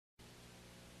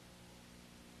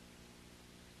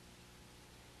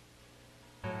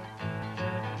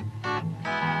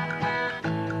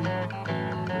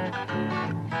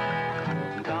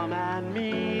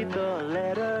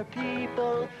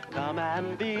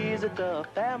visit the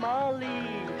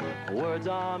family. Words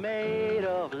are made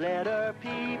of letter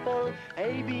people.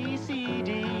 A, B, C,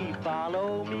 D,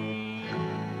 follow me.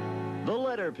 The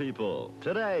letter people.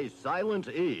 Today, silent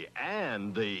E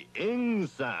and the ing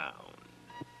sound.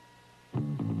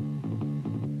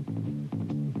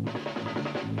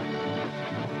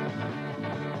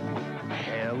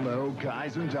 Hello,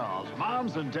 guys and dolls,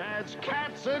 moms and dads,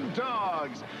 cats and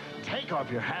dogs. Take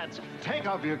off your hats, take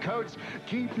off your coats,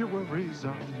 keep your worries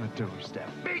on the doorstep,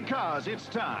 because it's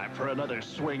time for another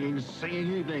swinging,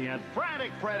 singing evening at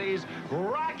Frantic Freddy's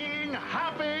Rocking,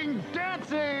 Hopping,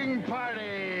 Dancing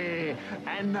Party.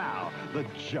 And now, the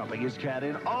jumpingest cat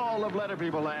in all of Letter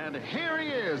People Land, here he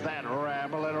is, that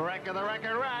rambling wreck of the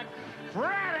record rack,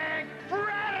 Frantic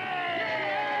Freddy!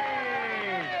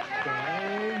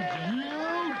 Thank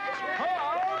you,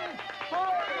 Tom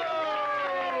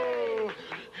Fargo!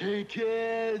 Hey,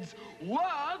 kids,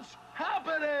 what's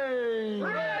happening?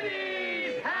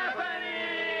 Freddy's happening!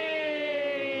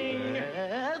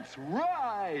 That's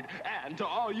right! And to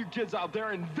all you kids out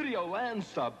there in video land,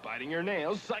 stop biting your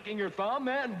nails, sucking your thumb,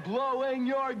 and blowing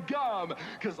your gum,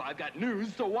 because I've got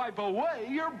news to wipe away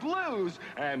your blues.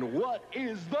 And what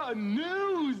is the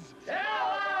news? Tell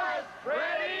us,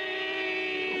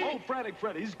 Freddy! Old Frantic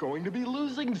Freddy's going to be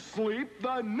losing sleep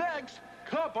the next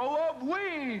couple of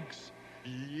weeks.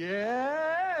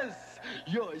 Yes!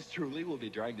 Yours truly will be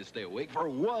trying to stay awake for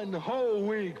one whole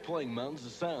week, playing mountains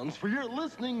of sounds for your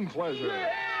listening pleasure.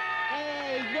 Yeah!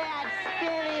 Hey, that's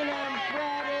spinning him,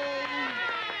 Freddy!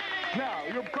 Now,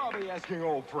 you're probably asking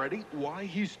old Freddy why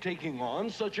he's taking on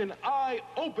such an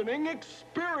eye-opening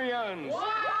experience.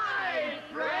 Why,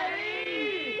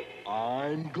 Freddy?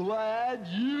 I'm glad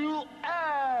you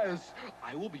asked.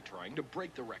 I will be trying to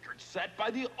break the record set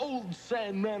by the old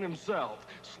Sandman himself,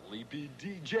 Sleepy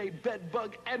DJ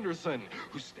Bedbug Anderson,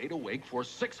 who stayed awake for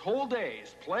 6 whole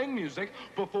days playing music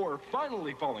before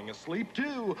finally falling asleep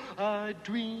to I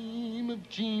Dream of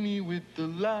Jeannie with the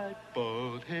light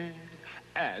bulb head.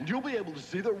 And you'll be able to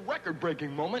see the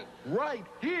record-breaking moment right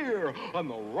here on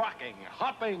the Rocking,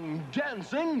 Hopping,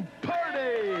 Dancing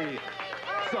Party.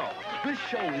 So, this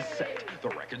show is set. The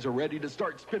records are ready to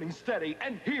start spinning steady,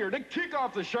 and here to kick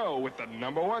off the show with the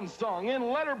 #1 song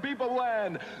in Letter People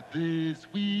Land this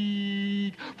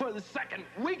week. For the 2nd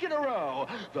week in a row,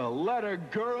 the Letter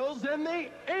Girls and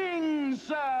the Ing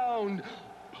Sound,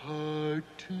 Part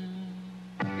 2.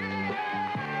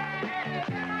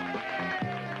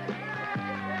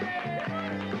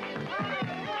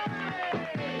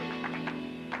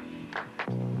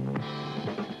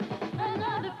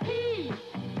 Another P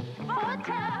for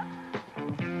tap,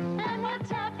 and we're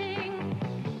tapping.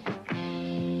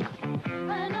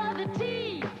 Another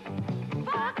T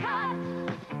for cut,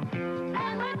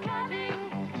 and we're cutting.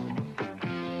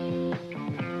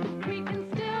 We can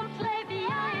still play the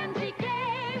ING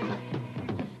game,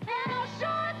 and our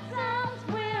short sounds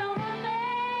will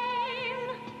remain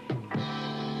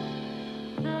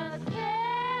the same.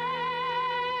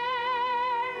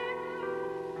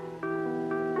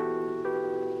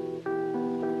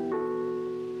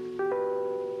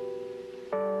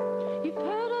 You've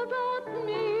heard about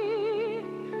me,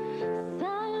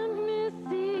 silent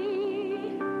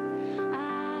Missy. I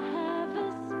have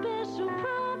a special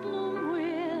problem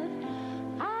with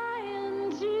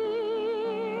ING.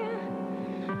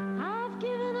 I've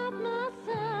given up my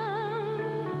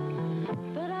sound,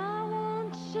 but I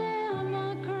won't share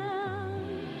my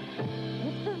crown.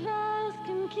 If the vowels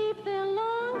can keep their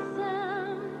long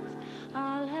sounds,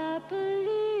 I'll happily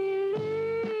leave.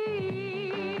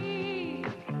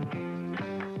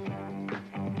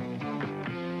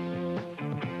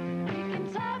 We can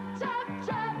tap, tap,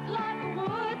 tap like a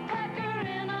woodpecker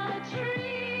in a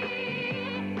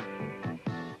tree.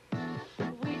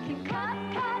 We can cut,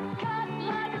 cut, cut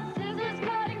like a scissors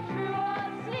cutting through a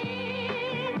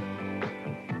sleeve.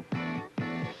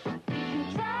 We can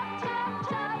tap, tap,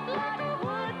 tap like a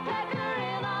woodpecker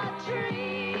in a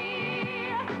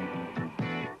tree.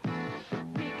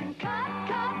 We can cut,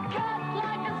 cut, cut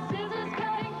like a scissors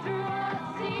cutting through a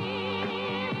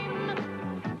seam.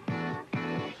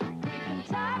 We can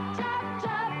tap, tap,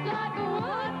 tap like a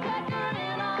woodpecker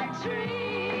in a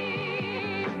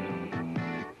tree.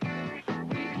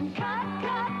 We can cut,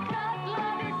 cut, cut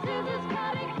like a scissors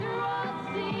cutting through a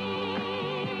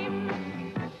seam.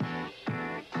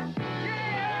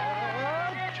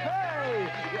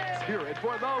 Okay, let's hear it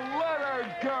for the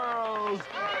Letter Girls.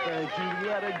 Thank you,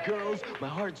 Letter Girls. My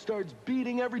heart starts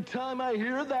beating every time I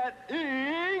hear that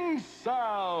ing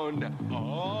sound.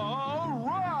 All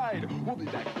right, we'll be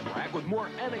back to brag with more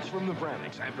antics from the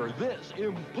Frantics after this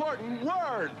important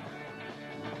word.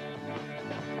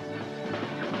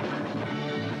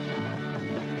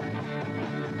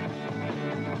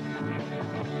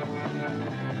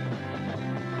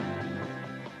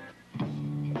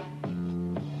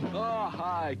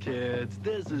 Hi, kids.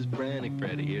 This is Frantic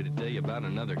Freddy here to tell you about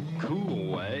another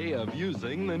cool way of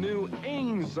using the new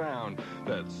ing sound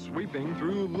that's sweeping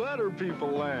through letter people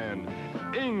land.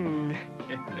 Ing.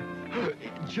 It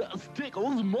just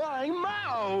tickles my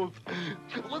mouth.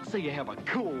 Let's say you have a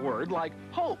cool word like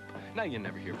hope. Now, you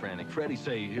never hear Frantic Freddy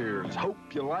say, "Here's hope,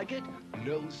 you like it?"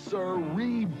 No,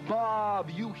 sirree, Bob.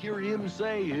 You hear him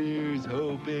say, "Here's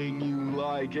hoping you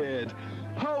like it."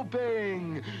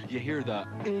 Hoping. You hear the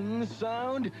ing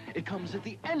sound? It comes at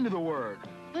the end of the word.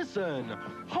 Listen,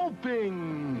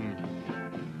 hoping.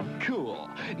 Cool.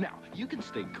 Now, you can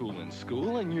stay cool in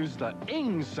school and use the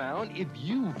ing sound if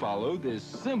you follow this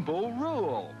simple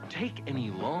rule. Take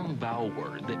any long vowel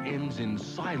word that ends in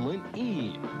silent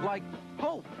E, like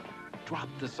hope. Drop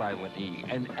the silent E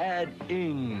and add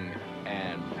ing.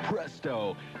 And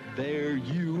presto, there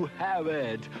you have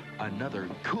it. Another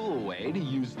cool way to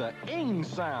use the ing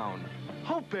sound.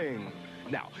 Hoping.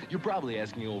 Now, you're probably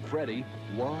asking old Freddy,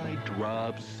 why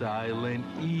drop silent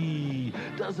E?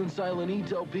 Doesn't silent E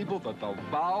tell people that the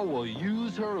vowel will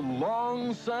use her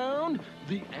long sound?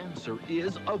 The answer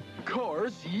is, of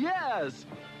course, yes.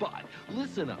 But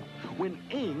listen up. When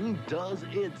ing does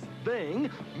its thing,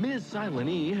 Ms. Silent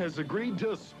E has agreed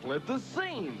to split the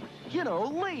scene. You know,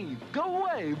 leave, go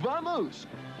away, vamoose.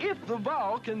 If the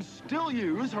vowel can still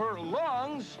use her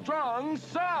long, strong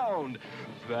sound.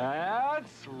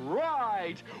 That's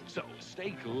right. So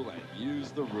stay cool and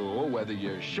use the rule whether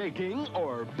you're shaking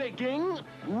or baking,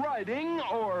 riding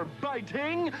or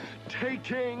biting,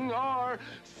 taking or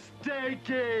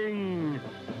staking.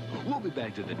 We'll be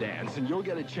back to the dance, and you'll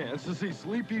get a chance to see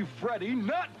Sleepy Freddy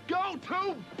not go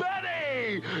to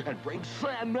Betty and break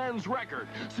Sandman's record.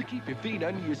 So keep your feet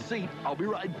under your seat. I'll be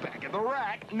right back at the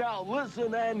rack. Now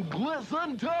listen and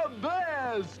glisten to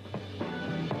this.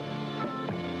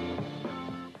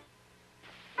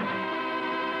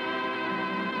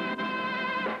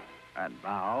 And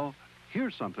now,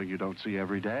 here's something you don't see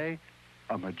every day.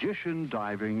 A magician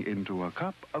diving into a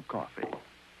cup of coffee.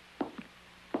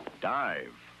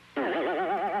 Dive.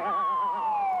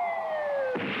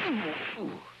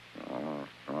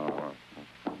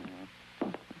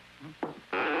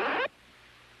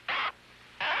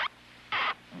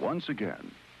 Once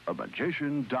again, a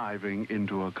magician diving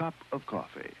into a cup of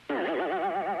coffee.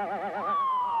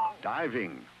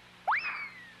 Diving.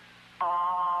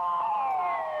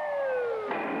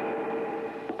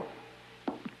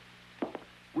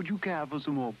 Would you care for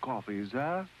some more coffee,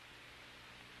 sir?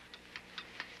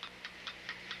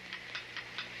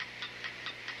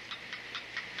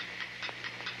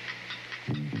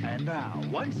 And now,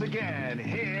 once again,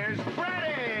 here's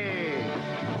Freddy!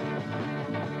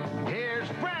 Here's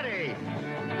Freddy!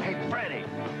 Hey, Freddy,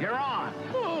 you're on!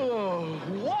 Oh,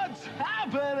 what's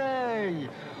happening?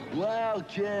 Well,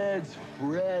 kids,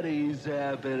 Freddy's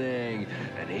happening.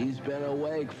 And he's been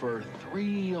awake for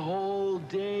 3 whole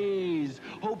days,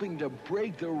 hoping to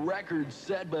break the record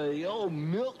set by the old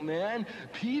milkman,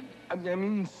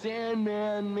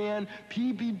 Sandman Man,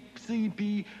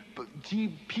 PPCP,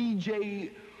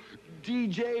 PJ,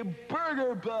 DJ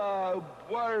Burger Bug,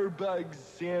 Waterbug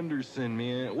Sanderson,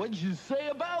 man. What'd you say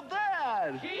about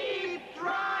that? Keep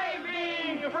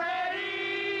driving,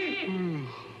 Freddy!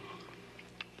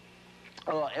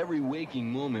 Oh, every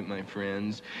waking moment, my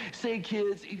friends. Say,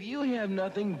 kids, if you have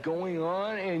nothing going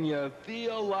on and you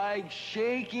feel like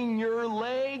shaking your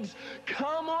legs,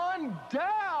 come on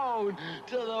down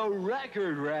to the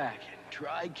record rack and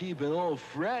try keeping old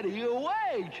Freddy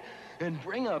awake. And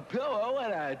bring a pillow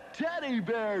and a teddy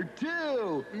bear,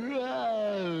 too.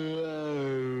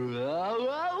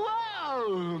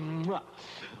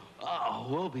 Oh,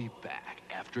 we'll be back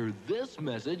after this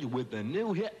message with the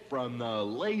new hit from the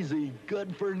Lazy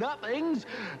Good-for-Nothings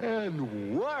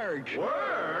and Work.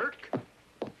 Work?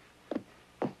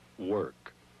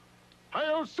 Work.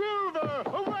 Hi-yo, Silver!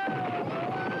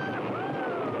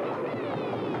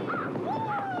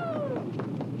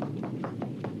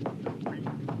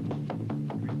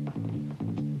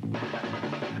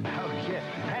 Okay,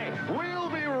 hey, we'll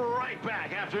be right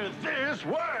back after this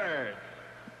word.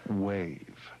 Wave.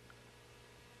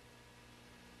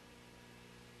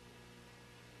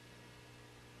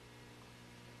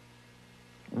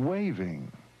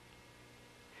 Waving.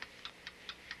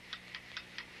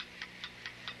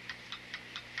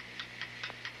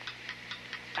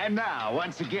 And now,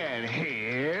 once again,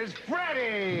 here's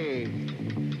Freddy.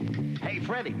 Hey,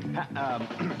 Freddy.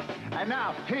 And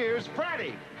now, here's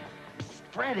Freddy. Psst,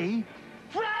 Freddy.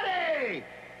 Freddy!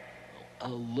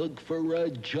 I'll look for a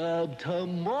job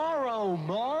tomorrow,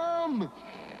 Mom.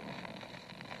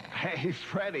 Hey,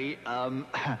 Freddy,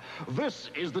 this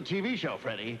is the TV show,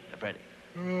 Freddy. Freddy.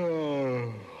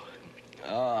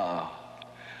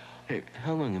 Hey,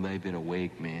 how long have I been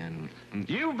awake, man?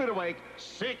 You've been awake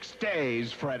 6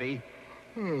 days, Freddy.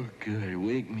 Oh, good.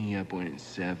 Wake me up when it's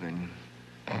 7.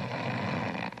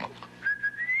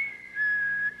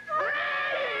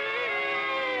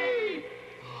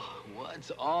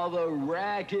 What's all the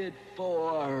racket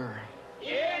for?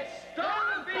 It's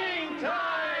stomping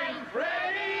time,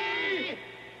 Freddy!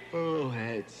 Oh,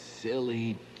 that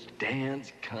silly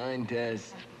dance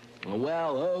contest.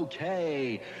 Well,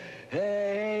 okay.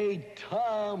 Hey,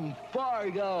 Tom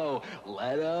Fargo,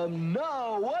 let them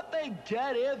know what they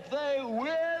get if they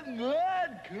win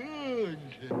that good.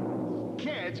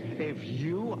 Kids, if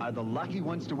you are the lucky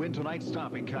ones to win tonight's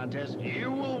stomping contest,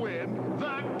 you will win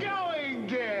the Going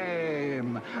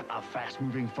Game! A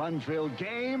fast-moving, fun-filled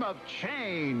game of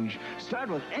change. Start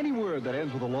with any word that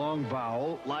ends with a long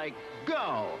vowel, like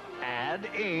go. Add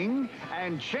ing,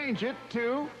 and change it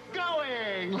to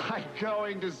going, like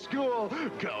going to school,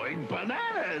 going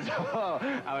bananas, or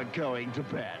going to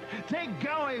bed. Take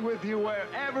going with you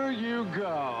wherever you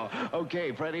go.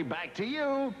 Okay, Freddy, back to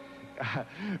you.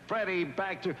 Freddy,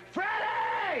 back to...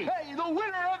 Freddy! Hey, the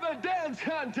winner of the dance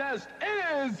contest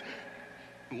is...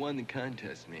 Who won the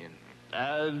contest, man?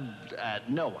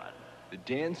 No one. The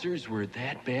dancers were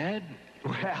that bad?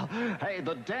 Well, hey,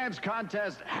 the dance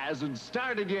contest hasn't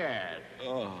started yet.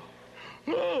 Oh,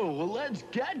 well, let's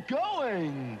get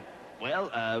going.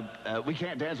 Well, we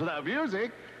can't dance without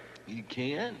music. You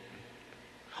can't?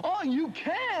 Oh, you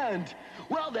can't?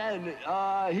 Well, then,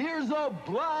 here's a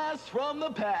blast from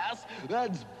the past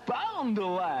that's bound to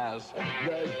last.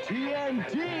 The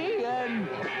TNT and...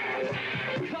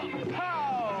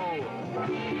 Kapow!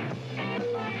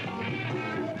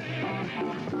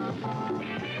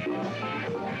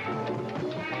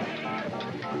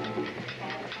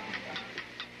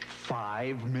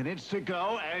 5 minutes to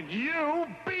go, and you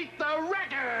beat the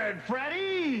record,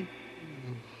 Freddy!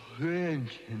 When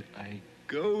can I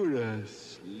go to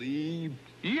sleep?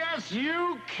 Yes,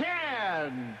 you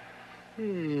can!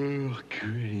 Oh,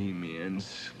 goody, man.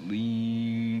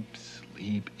 Sleep.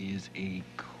 Sleep is a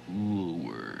cool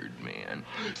word, man.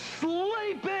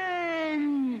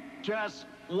 Sleeping! Just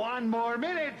 1 more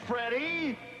minute,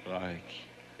 Freddy! I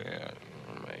can't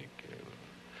make it.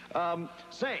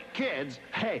 Say, kids,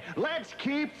 hey, let's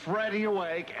keep Freddy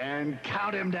awake and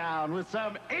count him down with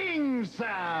some ing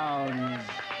sounds.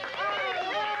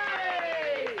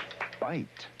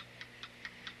 Bite.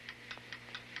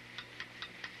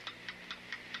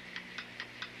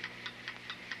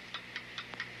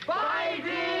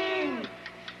 Biting!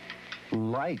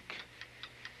 Like.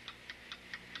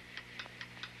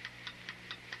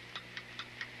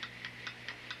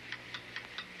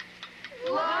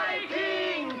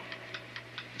 Liking!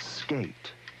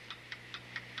 Skate.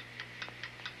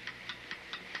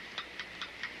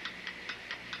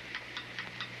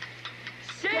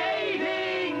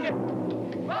 Skating!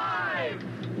 5,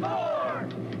 4,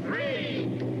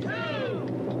 3, 2,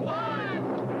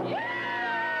 1.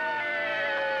 Yeah!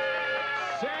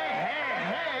 Say,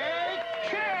 hey,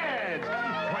 kids!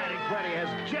 Freddy has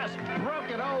just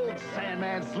broken old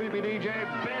Sandman Sleepy DJ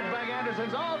Bedbug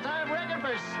Anderson's all-time record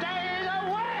for staying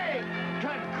awake!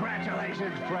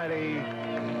 Congratulations, Freddy!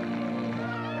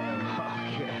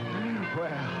 Okay,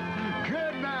 well,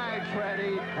 good night,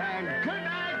 Freddy, and good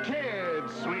night,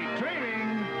 kids! Sweet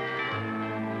dreaming!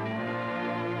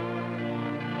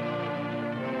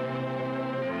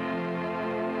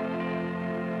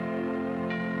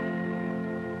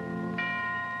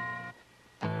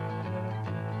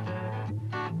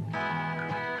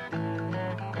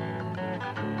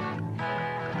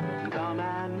 Come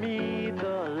and meet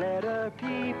the letter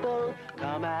people.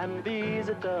 Come and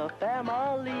visit the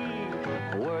family.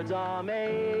 Words are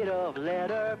made of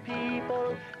letter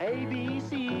people. A, B,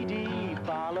 C, D,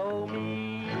 follow me.